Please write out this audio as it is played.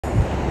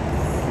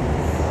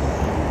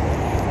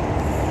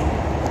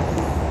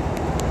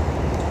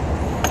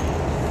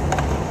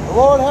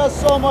Lord has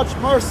so much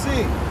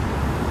mercy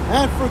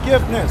and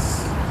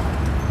forgiveness.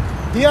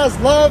 He has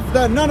love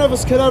that none of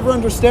us could ever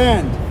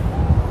understand.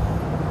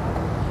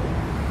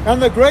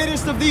 And the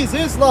greatest of these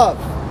is love.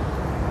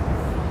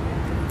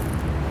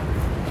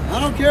 I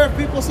don't care if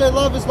people say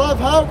love is love.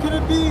 How can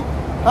it be?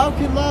 How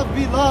can love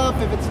be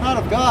love if it's not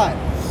of God?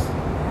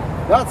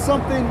 That's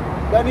something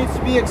that needs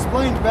to be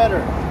explained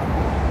better.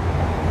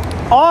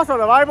 Also,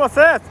 the Bible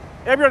says,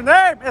 if your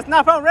name is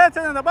not found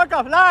written in the book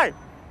of life,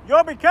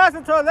 you'll be cast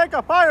into a lake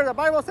of fire. The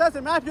Bible says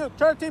in Matthew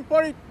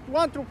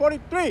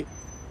 13:41-43,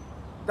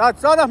 that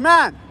Son of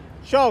Man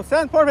shall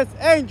send forth his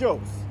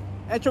angels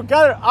and shall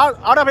gather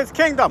out of his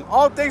kingdom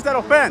all things that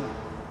offend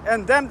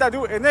and them that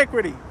do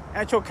iniquity,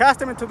 and shall cast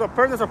them into the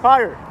furnace of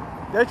fire.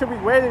 They shall be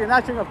waiting and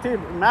gnashing of teeth.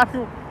 In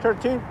Matthew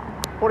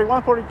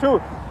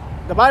 13:41-42,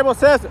 the Bible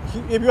says,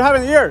 if you have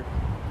an ear,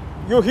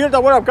 you hear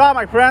the word of God,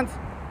 my friends.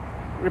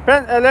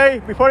 Repent, LA,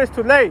 before it's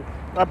too late.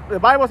 The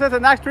Bible says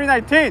in Acts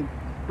 3:19,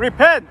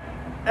 repent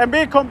and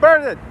be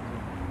converted,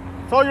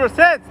 so your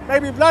sins may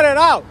be blotted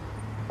out.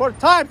 For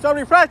times of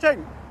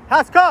refreshing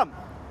has come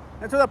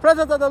into the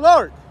presence of the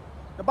Lord.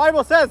 The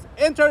Bible says,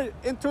 enter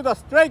into the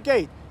straight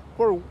gate,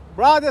 for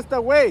broad is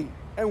the way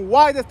and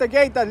wide is the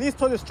gate that leads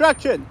to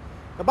destruction.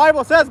 The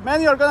Bible says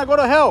many are going to go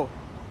to hell.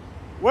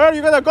 Where are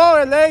you going to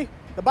go, LA?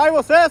 The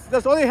Bible says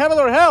there's only heaven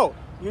or hell.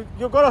 You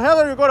go to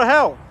hell or you go to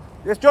hell.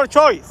 It's your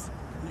choice.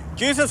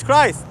 Jesus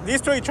Christ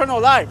leads to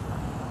eternal life.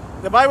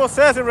 The Bible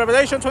says in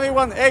Revelation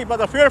 21:8, but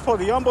the fearful,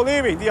 the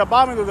unbelieving, the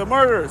abominable, the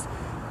murderers,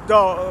 the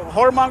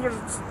whoremongers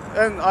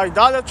and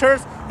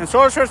idolaters and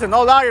sorcerers and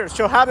all liars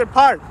shall have their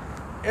part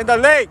in the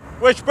lake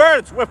which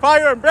burns with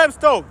fire and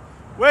brimstone,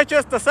 which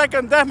is the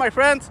second death, my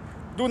friends.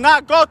 Do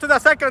not go to the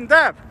second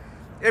death.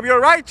 If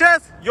you're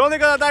righteous, you're only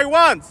going to die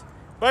once.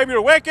 But if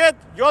you're wicked,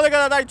 you're only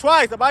going to die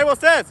twice. The Bible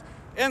says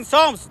in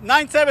Psalms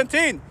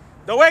 9:17,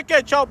 the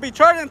wicked shall be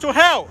turned into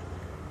hell,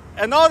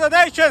 and all the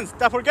nations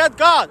that forget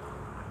God.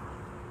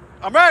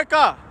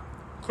 America,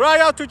 cry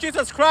out to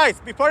Jesus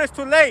Christ before it's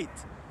too late.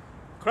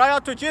 Cry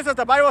out to Jesus.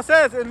 The Bible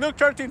says in Luke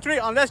 13:3,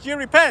 unless you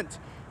repent,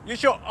 you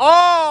shall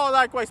all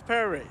likewise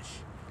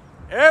perish.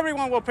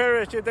 Everyone will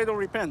perish if they don't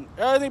repent.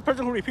 Any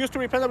person who refuses to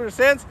repent of their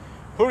sins,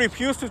 who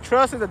refuses to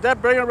trust in the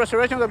death, burial, and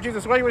resurrection of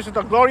Jesus Christ, which is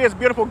the glorious,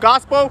 beautiful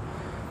gospel,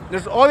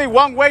 there's only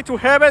one way to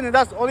heaven, and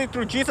that's only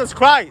through Jesus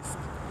Christ.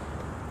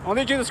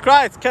 Only Jesus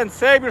Christ can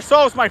save your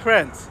souls, my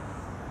friends.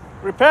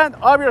 Repent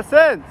of your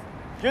sins.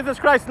 Jesus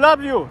Christ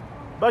loves you,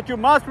 but you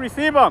must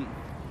receive him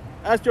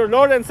as your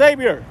Lord and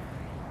Savior.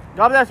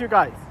 God bless you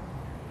guys.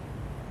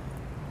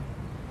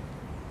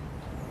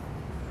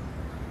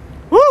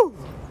 Woo!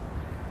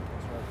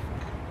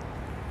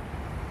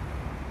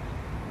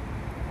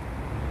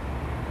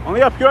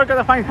 Only a pure are going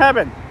to find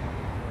heaven.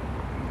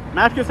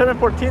 Matthew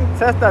 7:14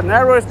 says that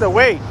narrow is the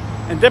way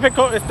and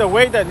difficult is the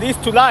way that leads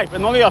to life,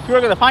 and only a few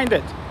are going to find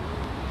it.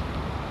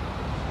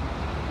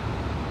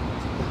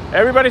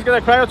 Everybody's going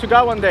to cry out to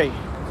God one day.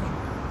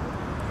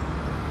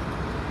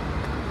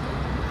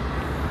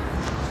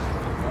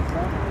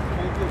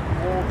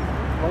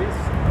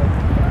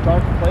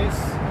 Dark place,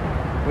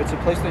 but it's a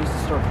place that needs to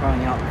start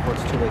crying out before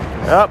it's too late.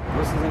 Yep.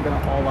 This isn't going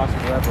to all last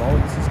forever. All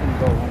of this is going to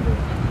go one day.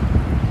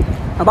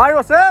 The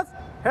Bible says,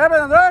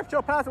 heaven and earth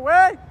shall pass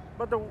away,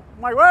 but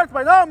my words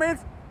by no means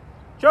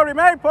shall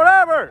remain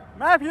forever.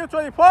 Matthew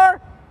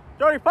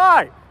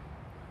 24:35.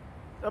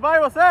 The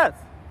Bible says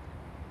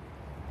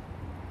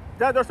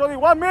that there's only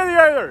one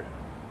mediator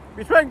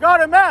between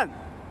God and man,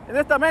 and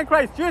it's the man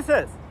Christ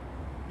Jesus.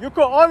 You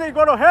could only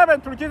go to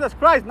heaven through Jesus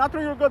Christ, not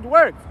through your good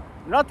works,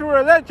 not through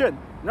religion,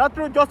 not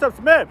through Joseph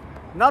Smith,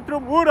 not through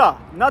Buddha,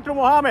 not through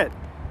Muhammad.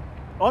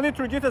 Only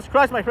through Jesus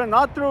Christ, my friend,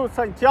 not through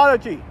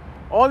Scientology.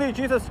 Only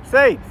Jesus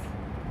saves.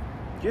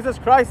 Jesus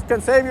Christ can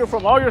save you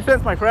from all your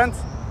sins, my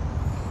friends.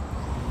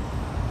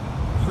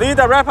 Flee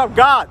the wrath of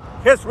God.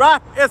 His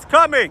wrath is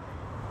coming.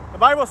 The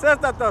Bible says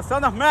that the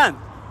Son of Man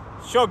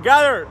shall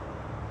gather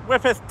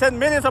with his 10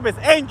 millions of his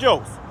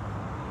angels,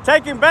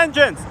 taking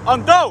vengeance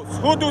on those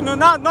who do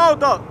not know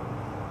the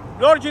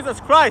Lord Jesus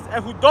Christ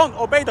and who don't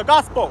obey the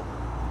gospel.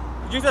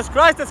 Jesus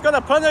Christ is going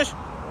to punish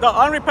the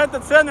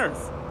unrepentant sinners.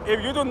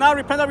 If you do not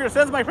repent of your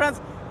sins, my friends,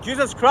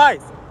 Jesus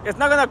Christ is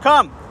not going to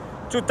come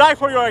to die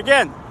for you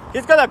again.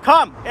 He's going to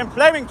come in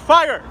flaming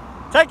fire,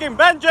 taking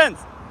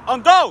vengeance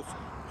on those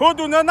who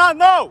do not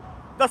know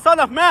the Son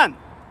of Man.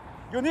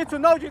 You need to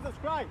know Jesus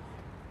Christ.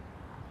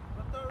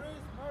 But there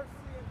is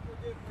mercy and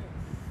forgiveness.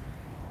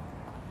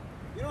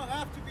 You don't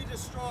have to be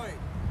destroyed.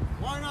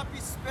 Why not be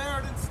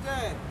spared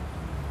instead?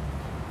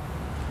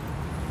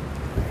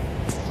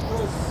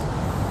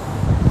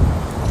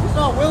 He's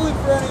not willing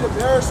for any to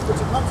perish, but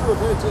to come to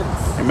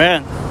repentance.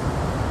 Amen.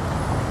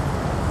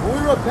 When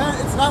we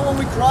repent, it's not when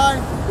we cry,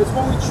 it's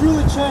when we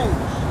truly change.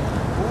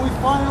 When we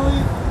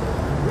finally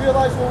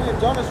realize what we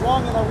have done is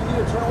wrong and that we need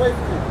to turn away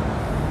from it.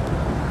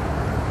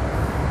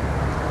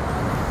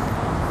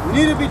 We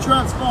need to be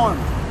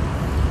transformed.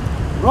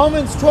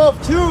 Romans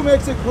 12:2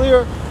 makes it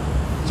clear,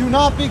 do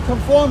not be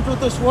conformed with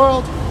this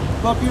world,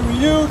 but be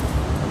renewed,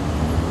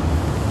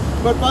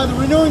 but by the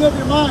renewing of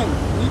your mind.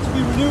 You need to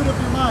be renewed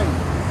of your mind.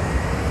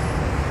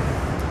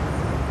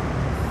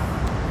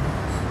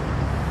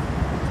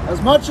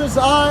 As much as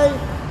I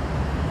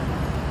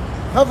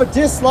have a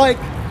dislike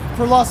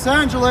for Los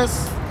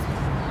Angeles,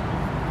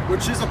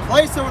 which is a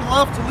place I would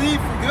love to leave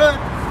for good,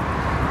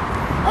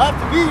 I have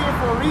to be here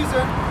for a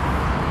reason,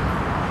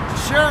 to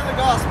share the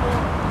gospel,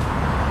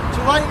 to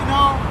let you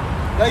know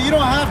that you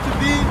don't have to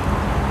be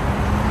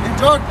in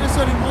darkness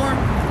anymore.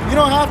 You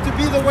don't have to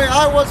be the way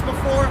I was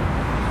before.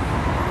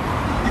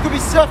 You can be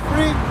set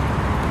free.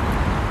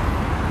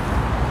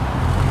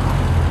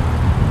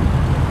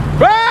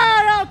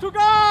 Cry out to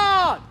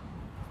God!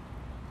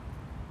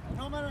 And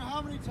no matter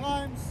how many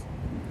times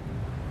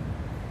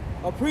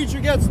a preacher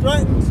gets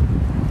threatened,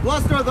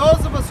 blessed are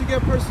those of us who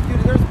get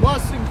persecuted. There's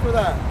blessing for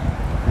that.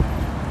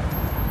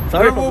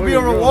 There will be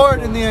a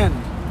reward in the end.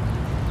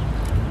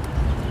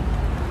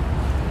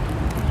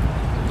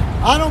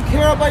 I don't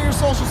care about your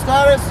social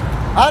status.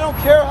 I don't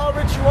care how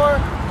rich you are.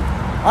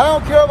 I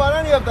don't care about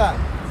any of that.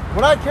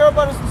 What I care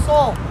about is the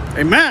soul.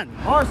 Amen.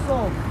 Our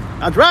soul.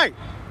 That's right.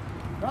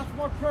 That's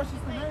more precious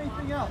than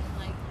anything else.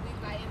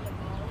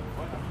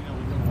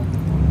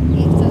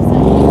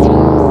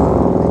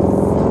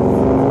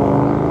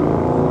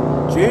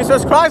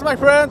 Jesus Christ, my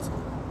friends.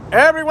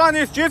 Everyone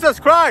is Jesus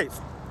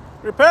Christ.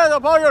 Repent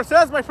of all your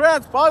sins, my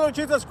friends. Follow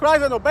Jesus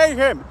Christ and obey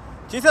him.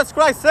 Jesus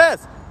Christ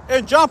says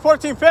in John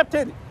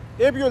 14:15,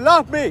 if you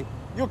love me,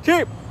 you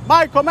keep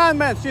my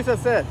commandments, Jesus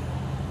said.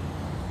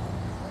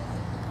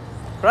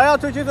 Cry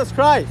out to Jesus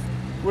Christ.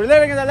 We're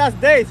living in the last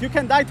days. You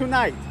can die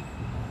tonight.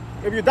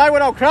 If you die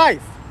without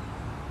Christ,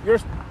 you're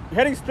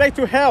heading straight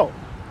to hell.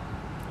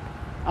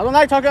 I don't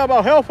like talking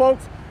about hell,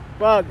 folks,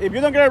 but if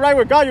you don't get it right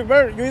with God, you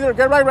either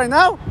get right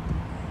now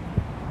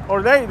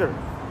or later.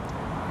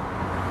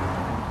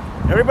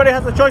 Everybody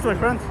has a choice, my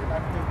friends.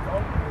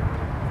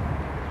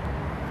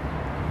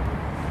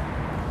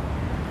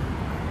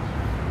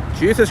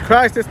 Jesus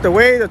Christ is the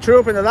way, the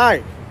truth, and the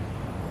life.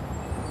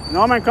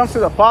 No man comes to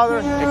the Father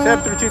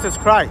except through Jesus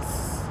Christ.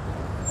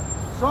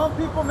 Some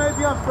people may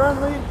be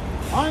unfriendly.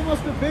 I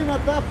must have been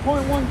at that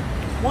point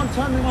one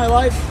time in my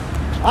life.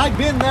 I've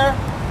been there.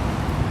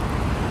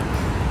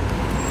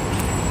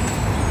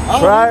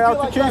 Cry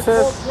out to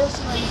Jesus.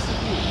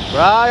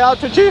 Cry out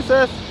to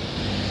Jesus.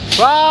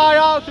 Cry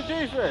out to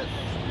Jesus.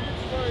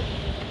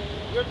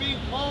 You're being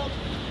called.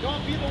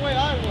 Don't be the way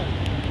I was.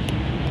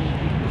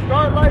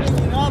 Start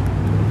lighting up.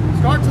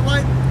 Start to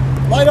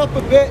light up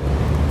a bit.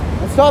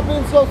 And stop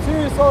being so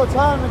serious all the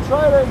time and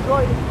try to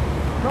enjoy it.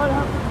 Try to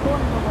have some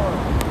fun in the Lord.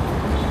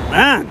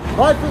 Man.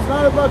 Life is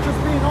not about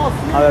just being all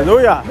serious.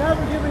 Hallelujah.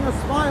 Never giving a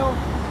smile.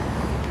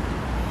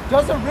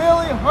 Doesn't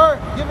really hurt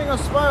giving a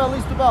smile at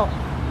least about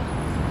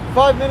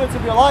 5 minutes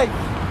of your life.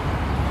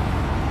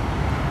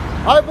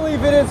 I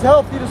believe it is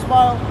healthy to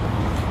smile.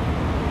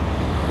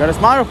 You gotta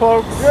smile,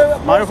 folks.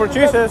 Smile for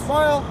Jesus.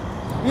 Smile.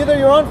 Either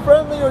you're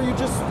unfriendly or you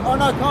just are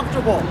not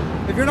comfortable.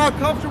 If you're not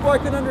comfortable, I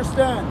can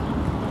understand.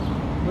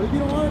 But if you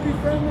don't want to be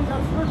friendly,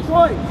 that's your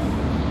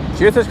choice.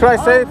 Jesus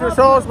Christ save your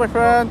souls, my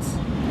friends.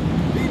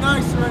 Be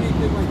nice or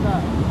anything like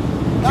that.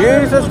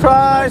 Jesus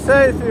Christ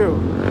saves you.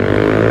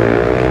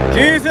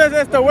 Jesus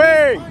is the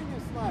way,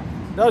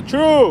 the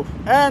truth,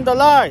 and the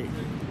life.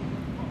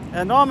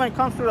 And no man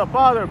comes to the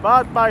Father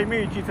but by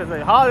me, Jesus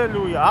said.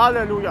 Hallelujah,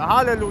 hallelujah,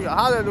 hallelujah,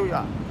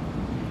 hallelujah.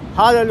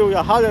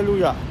 Hallelujah,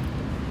 hallelujah.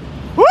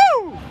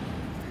 Woo!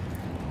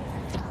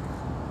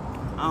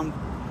 I'm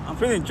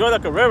feeling joy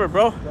like a river,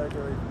 bro.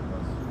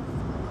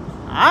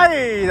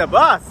 Aye, the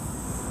bus.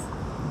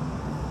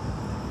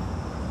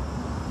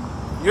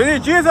 You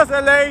need Jesus,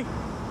 LA.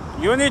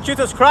 You need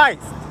Jesus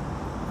Christ.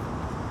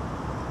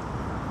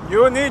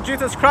 You need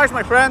Jesus Christ,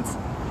 my friends.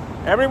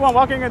 Everyone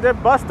walking in the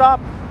bus stop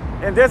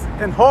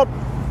in Hope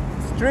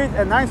Street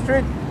and 9th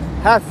Street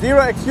has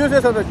zero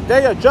excuses on the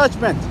day of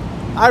judgment.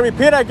 I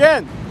repeat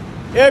again,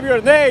 if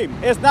your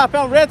name is not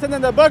found written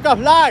in the book of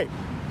life,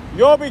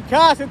 you'll be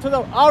cast into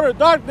the outer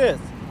darkness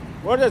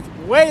where there's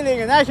wailing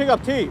and gnashing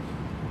of teeth.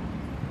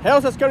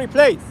 Hell's a scary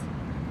place,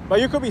 but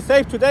you could be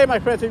saved today, my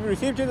friends, if you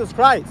receive Jesus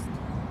Christ.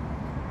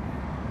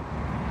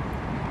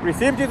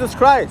 Receive Jesus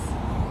Christ.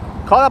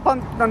 Call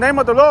upon the name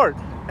of the Lord,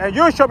 and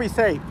you shall be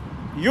saved,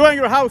 you and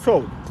your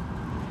household.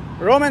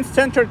 Romans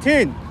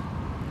 10:13.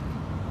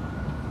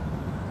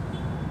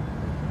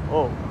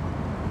 Oh,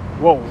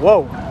 whoa,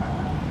 whoa.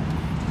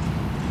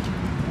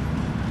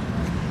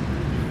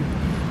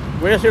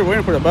 We're just here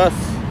waiting for the bus.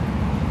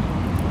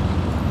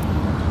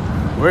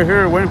 We're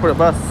here waiting for the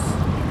bus.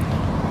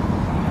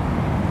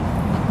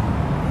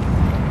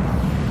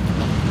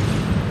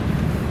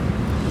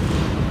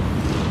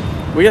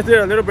 We just did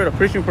a little bit of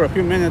preaching for a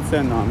few minutes,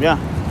 and yeah,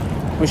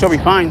 we shall be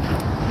fine.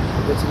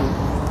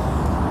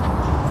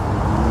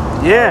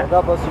 Yeah.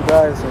 God bless you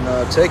guys,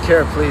 and take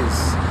care,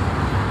 please.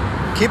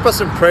 Keep us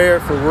in prayer,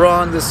 for we're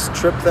on this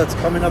trip that's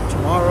coming up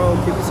tomorrow.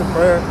 Keep us in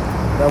prayer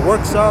that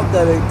works out,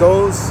 that it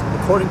goes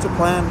according to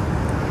plan.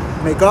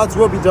 May God's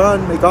will be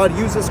done. May God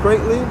use us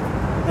greatly,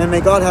 and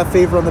may God have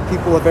favor on the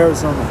people of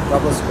Arizona.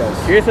 God bless you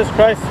guys. Jesus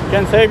Christ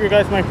can save you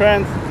guys, my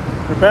friends.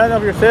 Repent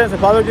of your sins and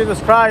follow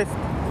Jesus Christ.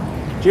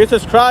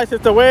 Jesus Christ is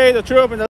the way, the truth, and the